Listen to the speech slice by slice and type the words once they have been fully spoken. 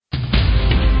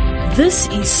This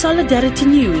is Solidarity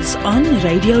News on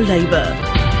Radio Labour.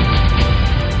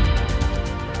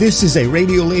 This is a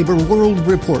Radio Labour World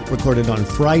Report recorded on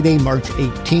Friday, March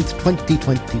 18th,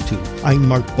 2022. I'm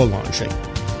Mark Boulanger.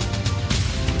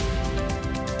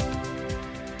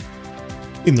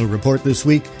 In the report this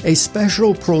week, a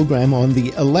special program on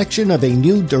the election of a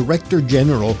new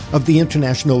Director-General of the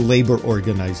International Labour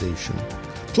Organization.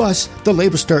 Plus, the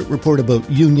Labour Start report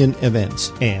about union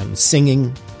events and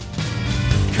singing.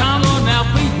 Come on now,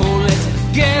 people,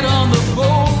 let's get on the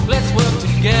boat, let's work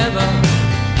together.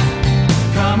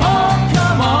 Come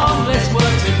on, let's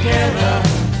work together.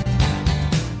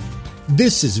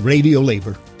 This is Radio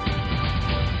Labour.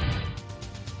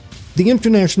 The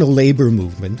International Labour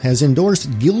Movement has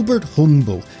endorsed Gilbert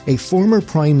Houngbo, a former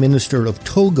Prime Minister of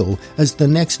Togo, as the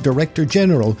next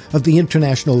Director-General of the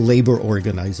International Labour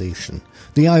Organization.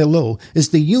 The ILO is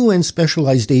the UN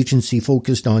specialized agency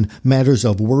focused on matters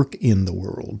of work in the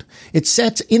world. It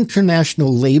sets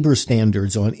international labor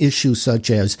standards on issues such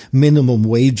as minimum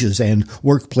wages and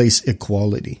workplace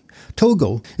equality.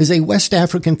 Togo is a West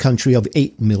African country of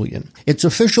 8 million. Its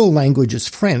official language is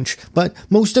French, but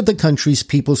most of the country's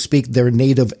people speak their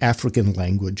native African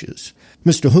languages.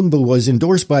 Mr. Houngbo was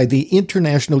endorsed by the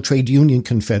International Trade Union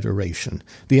Confederation.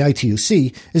 The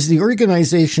ITUC is the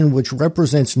organization which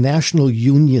represents national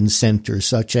union centers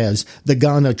such as the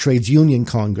Ghana Trades Union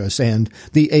Congress and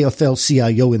the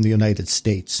AFL-CIO in the United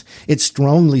States. It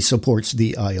strongly supports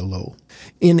the ILO.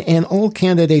 In an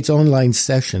all-candidates online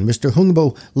session, Mr.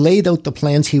 Houngbo laid out the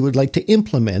plans he would like to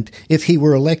implement if he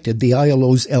were elected the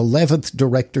ILO's 11th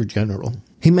Director-General.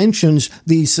 He mentions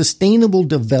the Sustainable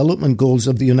Development Goals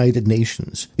of the United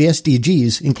Nations. The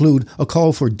SDGs include a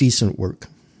call for decent work.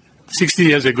 60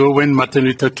 years ago, when Martin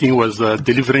Luther King was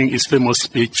delivering his famous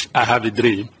speech, I Have a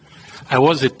Dream, I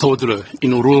was a toddler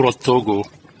in rural Togo,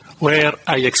 where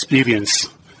I experienced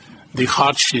the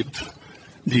hardship,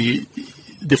 the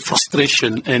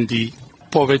frustration and the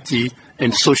poverty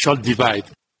and social divide.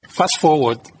 Fast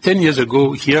forward 10 years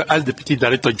ago, here as Deputy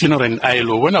Director-General in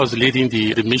ILO, when I was leading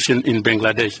the mission in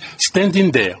Bangladesh,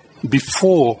 standing there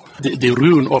before the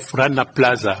ruin of Rana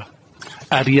Plaza,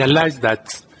 I realized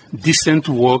that decent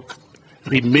work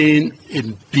remained a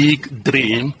big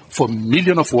dream for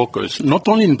millions of workers, not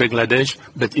only in Bangladesh,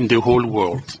 but in the whole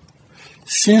world.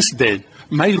 Since then,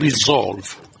 my resolve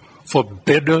for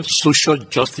better social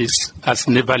justice has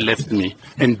never left me,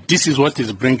 and this is what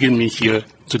is bringing me here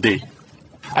today.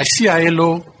 I see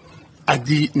ILO at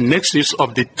the nexus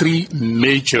of the three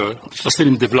major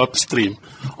sustainable development streams.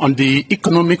 On the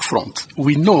economic front,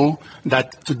 we know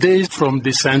that today, from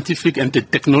the scientific and the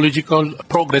technological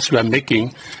progress we are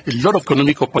making, a lot of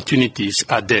economic opportunities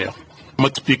are there.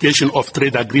 Multiplication of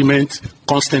trade agreements,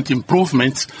 constant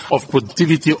improvement of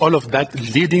productivity, all of that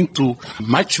leading to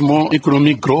much more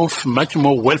economic growth, much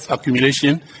more wealth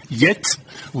accumulation, yet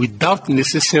without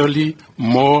necessarily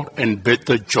more and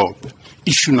better jobs.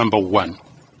 Issue number one.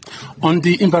 On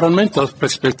the environmental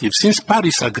perspective, since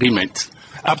Paris Agreement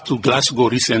up to Glasgow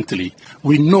recently,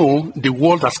 we know the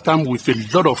world has come with a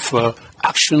lot of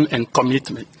action and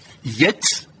commitment.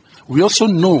 Yet, we also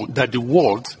know that the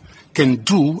world can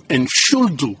do and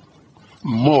should do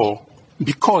more,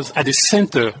 because at the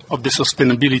center of the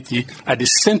sustainability, at the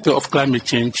center of climate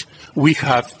change, we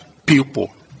have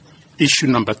people. Issue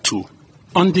number two.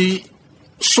 On the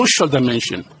social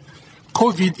dimension,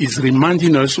 COVID is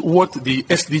reminding us what the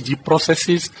SDG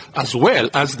processes as well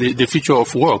as the future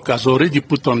of work has already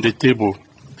put on the table.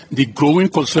 The growing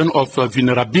concern of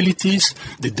vulnerabilities,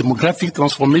 the demographic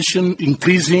transformation,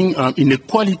 increasing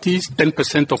inequalities,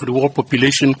 10% of the world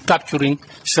population capturing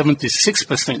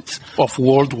 76% of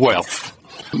world wealth.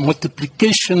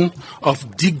 Multiplication of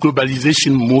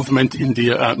deglobalization movement in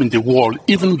the world,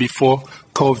 even before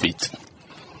COVID.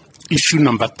 Issue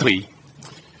number three.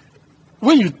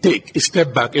 When you take a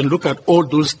step back and look at all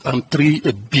those three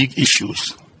big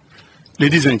issues,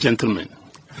 ladies and gentlemen,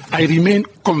 I remain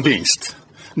convinced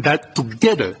that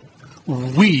together,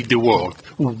 we, the world,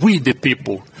 we, the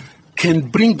people, can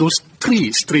bring those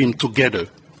three streams together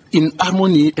in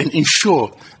harmony and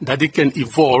ensure that they can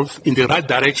evolve in the right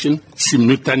direction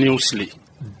simultaneously.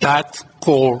 That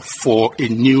call for a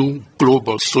new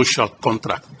global social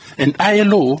contract. And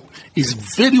ILO is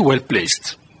very well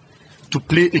placed to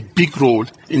play a big role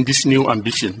in this new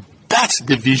ambition. That's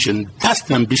the vision, that's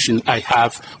the ambition I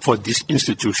have for this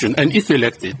institution. And if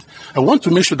elected, I want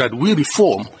to make sure that we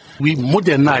reform, we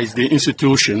modernize the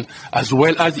institution as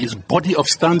well as its body of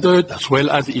standard, as well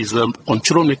as its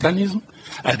control mechanism,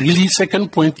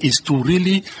 Second point is to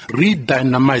really contribute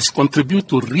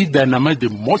to redynamize the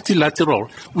multilateral,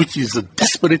 which is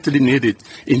desperately needed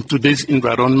in today's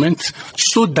environment,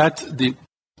 so that the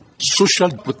social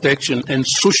protection and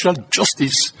social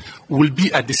justice will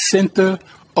be at the center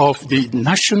of the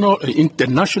national,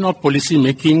 international policy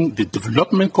making, the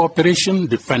development cooperation,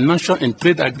 the financial and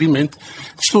trade agreement.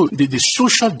 So the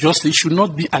social justice should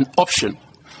not be an option,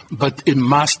 but a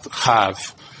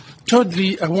must-have.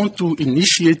 Thirdly, I want to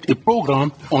initiate a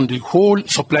program on the whole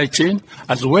supply chain,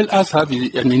 as well as have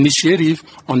an initiative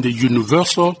on the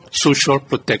universal social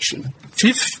protection.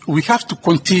 Fifth, we have to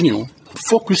continue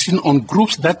focusing on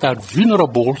groups that are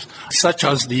vulnerable, such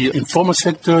as the informal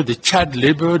sector, the child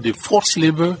labor, the forced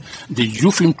labor, the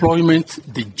youth employment,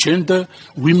 the gender,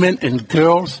 women and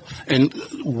girls, and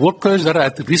workers that are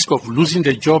at risk of losing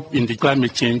their job in the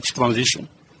climate change transition.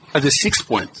 As a sixth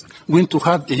point, we're going to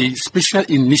have a special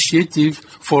initiative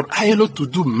for ILO to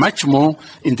do much more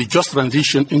in the just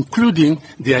transition, including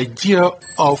the idea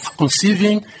of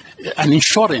conceiving an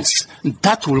insurance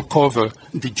that will cover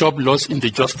the job loss in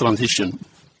the just transition.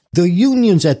 The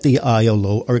unions at the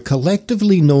ILO are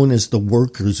collectively known as the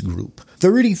Workers' Group.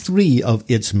 33 of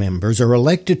its members are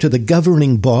elected to the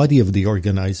governing body of the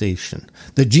organization.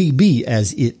 The GB,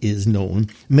 as it is known,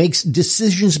 makes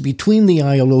decisions between the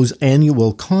ILO's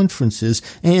annual conferences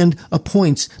and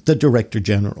appoints the Director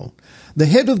General. The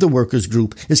head of the Workers'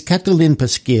 Group is Katalin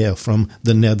Pesquer from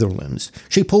the Netherlands.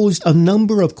 She posed a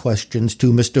number of questions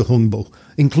to Mr. Houngbo,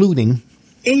 including,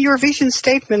 in your vision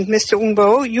statement, Mr.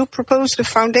 Houngbo, you proposed the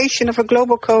foundation of a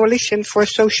global coalition for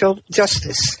social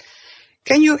justice.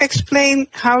 Can you explain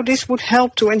how this would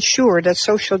help to ensure that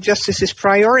social justice is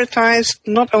prioritized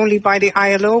not only by the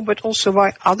ILO but also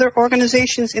by other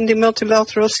organizations in the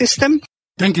multilateral system?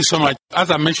 Thank you so much. As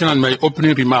I mentioned in my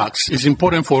opening remarks, it's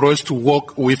important for us to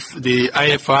work with the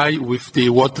IFI, with the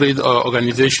World Trade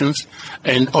Organizations,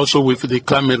 and also with the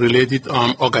climate-related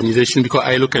organization, because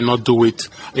ILO cannot do it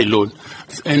alone.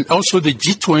 And also the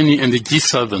G20 and the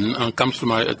G7 comes to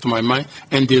my mind,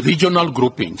 and the regional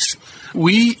groupings.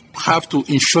 We have to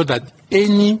ensure that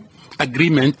any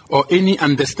agreement or any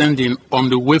understanding on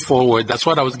the way forward, that's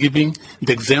what I was giving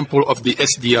the example of the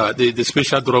SDR, the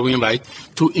special drawing right,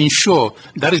 to ensure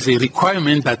that is a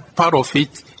requirement that part of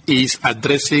it is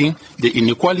addressing the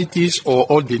inequalities or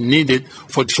all the needed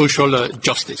for social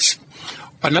justice.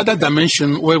 Another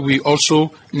dimension where we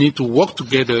also need to work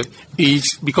together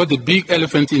is because the big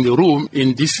elephant in the room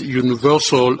in this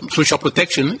universal social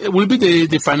protection will be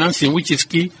the financing, which is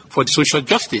key for the social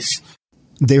justice.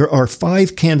 There are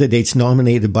 5 candidates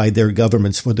nominated by their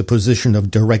governments for the position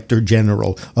of Director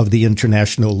General of the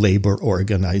International Labour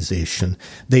Organization.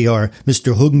 They are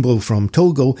Mr. Houngbo from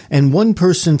Togo and one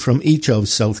person from each of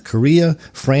South Korea,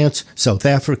 France, South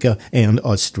Africa, and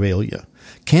Australia.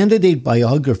 Candidate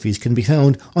biographies can be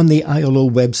found on the ILO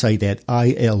website at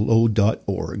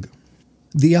ilo.org.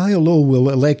 The ILO will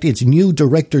elect its new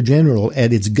Director General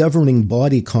at its governing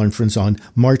body conference on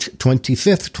March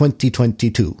 25,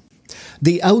 2022.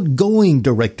 The outgoing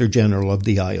Director General of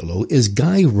the ILO is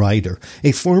Guy Ryder,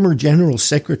 a former General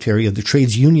Secretary of the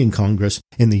Trades Union Congress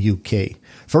in the UK.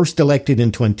 First elected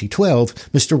in 2012,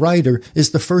 Mr. Ryder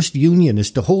is the first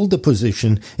unionist to hold the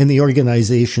position in the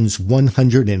organization's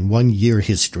 101-year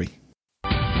history.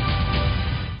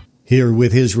 Here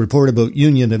with his report about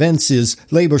union events is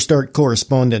Labour Start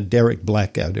correspondent Derek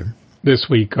Blackadder. This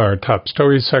week, our top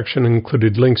stories section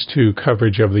included links to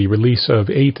coverage of the release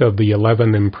of 8 of the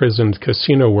 11 imprisoned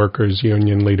casino workers'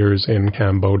 union leaders in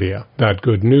Cambodia. That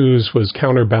good news was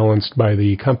counterbalanced by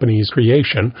the company's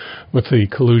creation, with the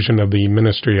collusion of the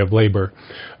Ministry of Labour,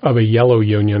 of a yellow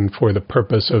union for the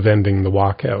purpose of ending the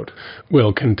walkout.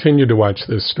 We'll continue to watch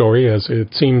this story, as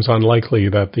it seems unlikely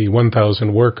that the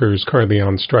 1,000 workers currently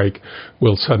on strike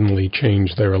will suddenly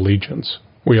change their allegiance.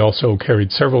 We also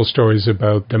carried several stories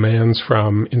about demands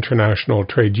from International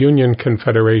Trade Union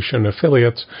Confederation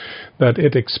affiliates that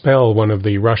it expel one of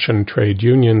the Russian trade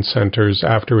union centers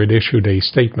after it issued a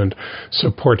statement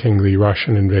supporting the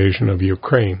Russian invasion of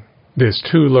Ukraine. This,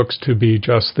 too, looks to be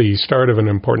just the start of an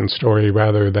important story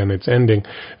rather than its ending,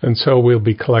 and so we'll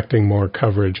be collecting more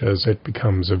coverage as it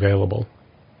becomes available.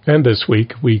 And this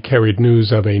week, we carried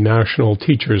news of a national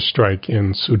teachers' strike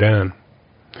in Sudan.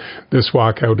 This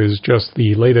walkout is just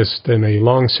the latest in a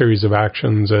long series of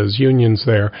actions as unions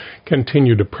there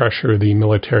continue to pressure the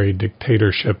military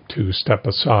dictatorship to step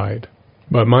aside.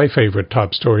 But my favorite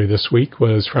top story this week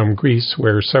was from Greece,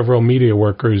 where several media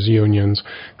workers' unions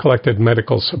collected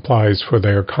medical supplies for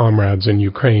their comrades in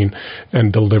Ukraine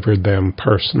and delivered them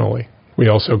personally. We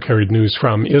also carried news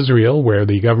from Israel, where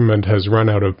the government has run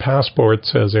out of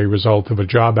passports as a result of a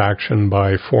job action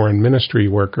by foreign ministry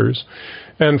workers,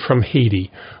 and from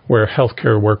Haiti, where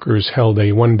healthcare workers held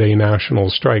a one-day national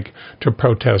strike to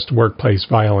protest workplace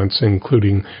violence,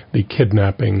 including the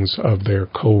kidnappings of their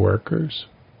co-workers.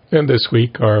 And this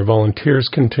week, our volunteers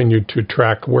continued to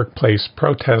track workplace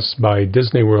protests by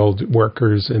Disney World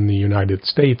workers in the United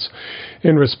States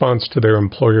in response to their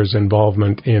employers'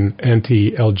 involvement in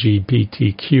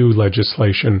anti-LGBTQ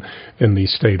legislation in the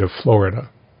state of Florida.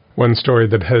 One story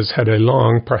that has had a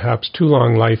long, perhaps too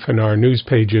long life in our news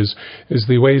pages is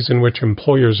the ways in which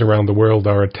employers around the world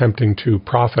are attempting to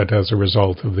profit as a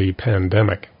result of the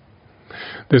pandemic.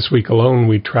 This week alone,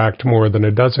 we tracked more than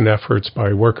a dozen efforts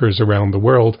by workers around the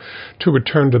world to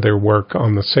return to their work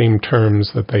on the same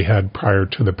terms that they had prior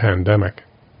to the pandemic.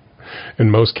 In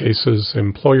most cases,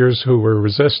 employers who were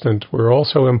resistant were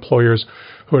also employers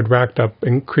who had racked up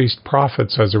increased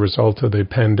profits as a result of the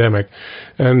pandemic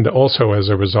and also as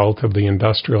a result of the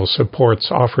industrial supports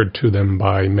offered to them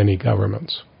by many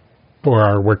governments. For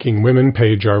our Working Women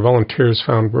page, our volunteers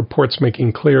found reports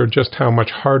making clear just how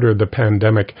much harder the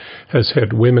pandemic has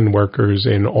hit women workers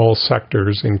in all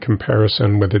sectors in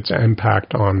comparison with its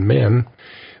impact on men,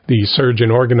 the surge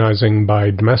in organizing by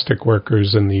domestic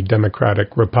workers in the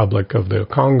Democratic Republic of the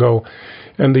Congo,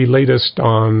 and the latest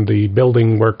on the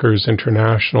Building Workers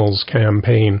International's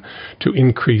campaign to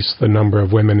increase the number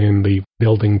of women in the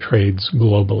building trades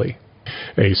globally.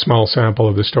 A small sample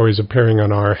of the stories appearing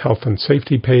on our Health and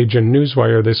Safety page in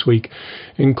Newswire this week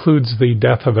includes the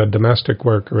death of a domestic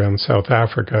worker in South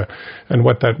Africa and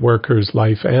what that worker's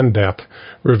life and death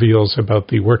reveals about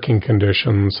the working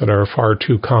conditions that are far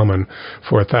too common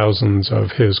for thousands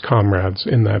of his comrades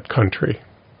in that country.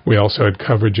 We also had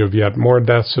coverage of yet more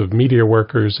deaths of media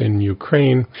workers in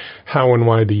Ukraine, how and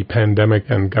why the pandemic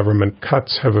and government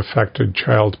cuts have affected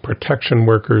child protection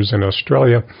workers in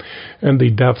Australia, and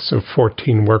the deaths of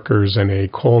 14 workers in a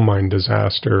coal mine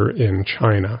disaster in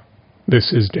China.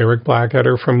 This is Derek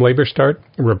Blackadder from Labour Start,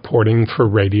 reporting for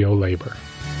Radio Labour.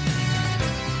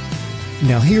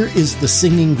 Now here is the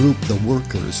singing group The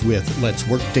Workers with Let's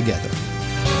Work Together.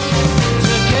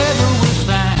 Together we'll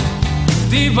stand,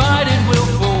 divided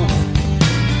we'll fall.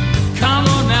 Come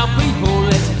on now people,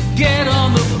 let's get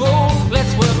on the ball. Let's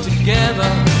work together.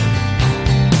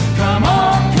 Come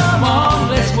on,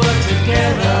 let's work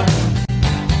together.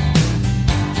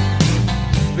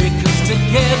 Because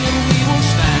together we will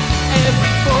stand.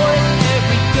 Every boy,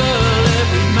 every girl,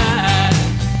 every man.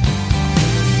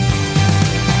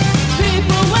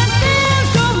 People, when things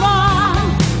go wrong,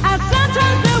 and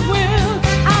sometimes they will,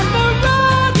 on the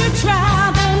road you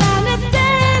travel and it's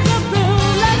days of blue.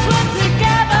 Let's work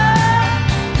together.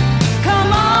 Come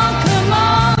on,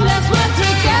 let's work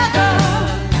together.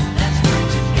 Let's work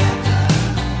together.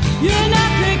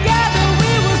 Unite together,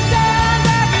 we will stand.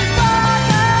 Every boy,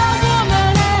 girl,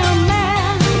 woman, and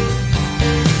man.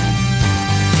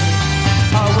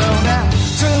 Oh well now,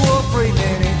 2 or 3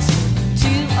 minutes, 2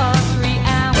 or 3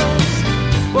 hours.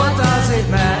 what does it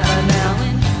matter now?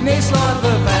 This life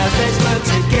of ours, let's work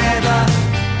together.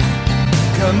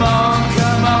 Come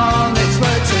on, let's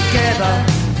work together.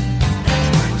 Let's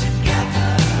work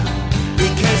together.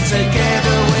 Because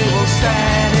together we will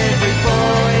stand. Every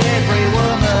boy, every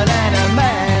woman and a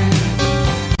man.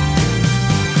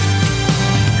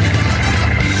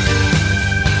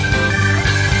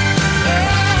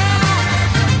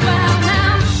 Well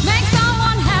now, make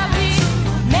someone happy,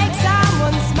 make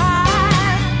someone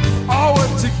smile. All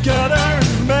work together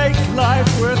and make life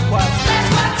worthwhile. Let's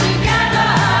work together.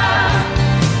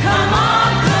 Come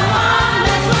on,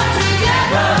 let's work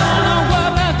together. We're gonna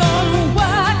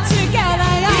work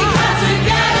together. Because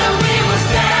together we will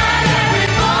stand. Every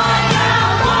boy,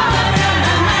 girl, woman, and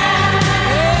a man.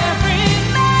 Every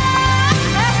man.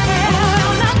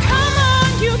 Well now, come on,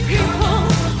 you people,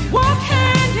 walk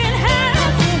hand in hand.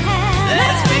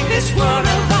 Let's make this world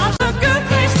of ours a good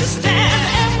place to stand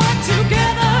and work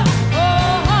together.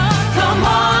 Come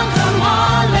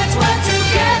on, let's work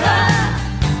together.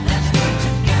 Let's work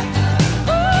together.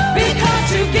 Because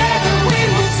together we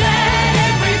will stand.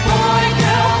 Every boy,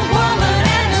 girl, woman,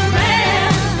 and a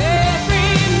man. Every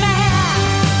man.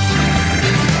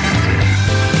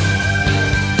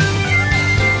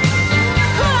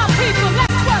 Come on, people,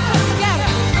 let's work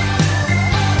together.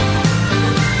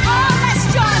 Oh, let's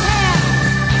join hands.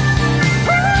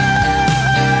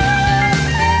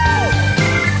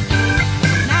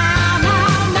 Now.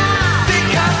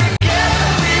 Because together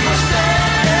we will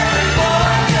stand. Every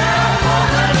boy, girl,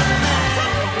 woman and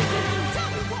man.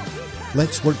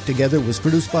 Let's Work Together was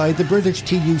produced by the British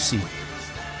TUC.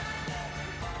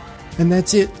 And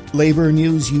that's it, labor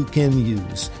news you can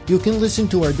use. You can listen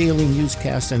to our daily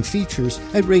newscasts and features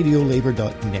at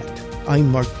radiolabor.net.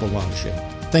 I'm Mark Boulanger.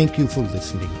 Thank you for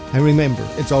listening. And remember,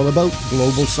 it's all about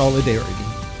global solidarity.